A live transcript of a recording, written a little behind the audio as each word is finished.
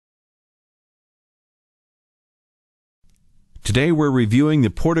Today we're reviewing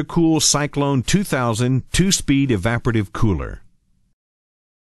the Portacool Cyclone 2000 2-speed evaporative cooler.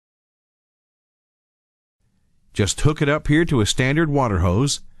 Just hook it up here to a standard water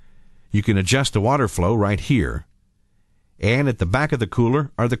hose. You can adjust the water flow right here. And at the back of the cooler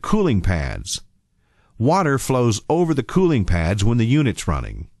are the cooling pads. Water flows over the cooling pads when the unit's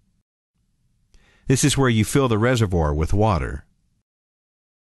running. This is where you fill the reservoir with water.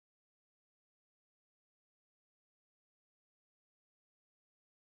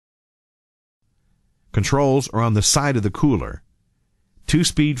 Controls are on the side of the cooler.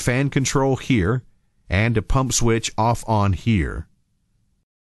 2-speed fan control here, and a pump switch off-on here.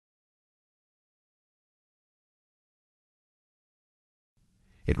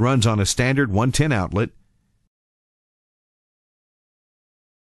 It runs on a standard 110 outlet,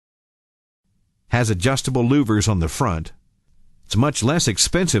 has adjustable louvers on the front. It's much less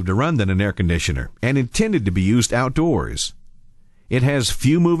expensive to run than an air conditioner, and intended to be used outdoors. It has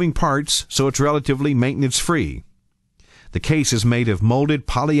few moving parts, so it's relatively maintenance-free. The case is made of molded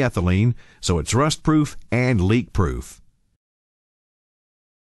polyethylene, so it's rust-proof and leak-proof.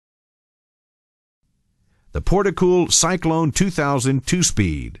 The Portacool Cyclone 2000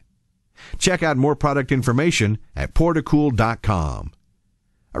 2-speed. Check out more product information at portacool.com.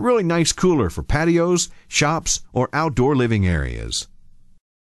 A really nice cooler for patios, shops, or outdoor living areas.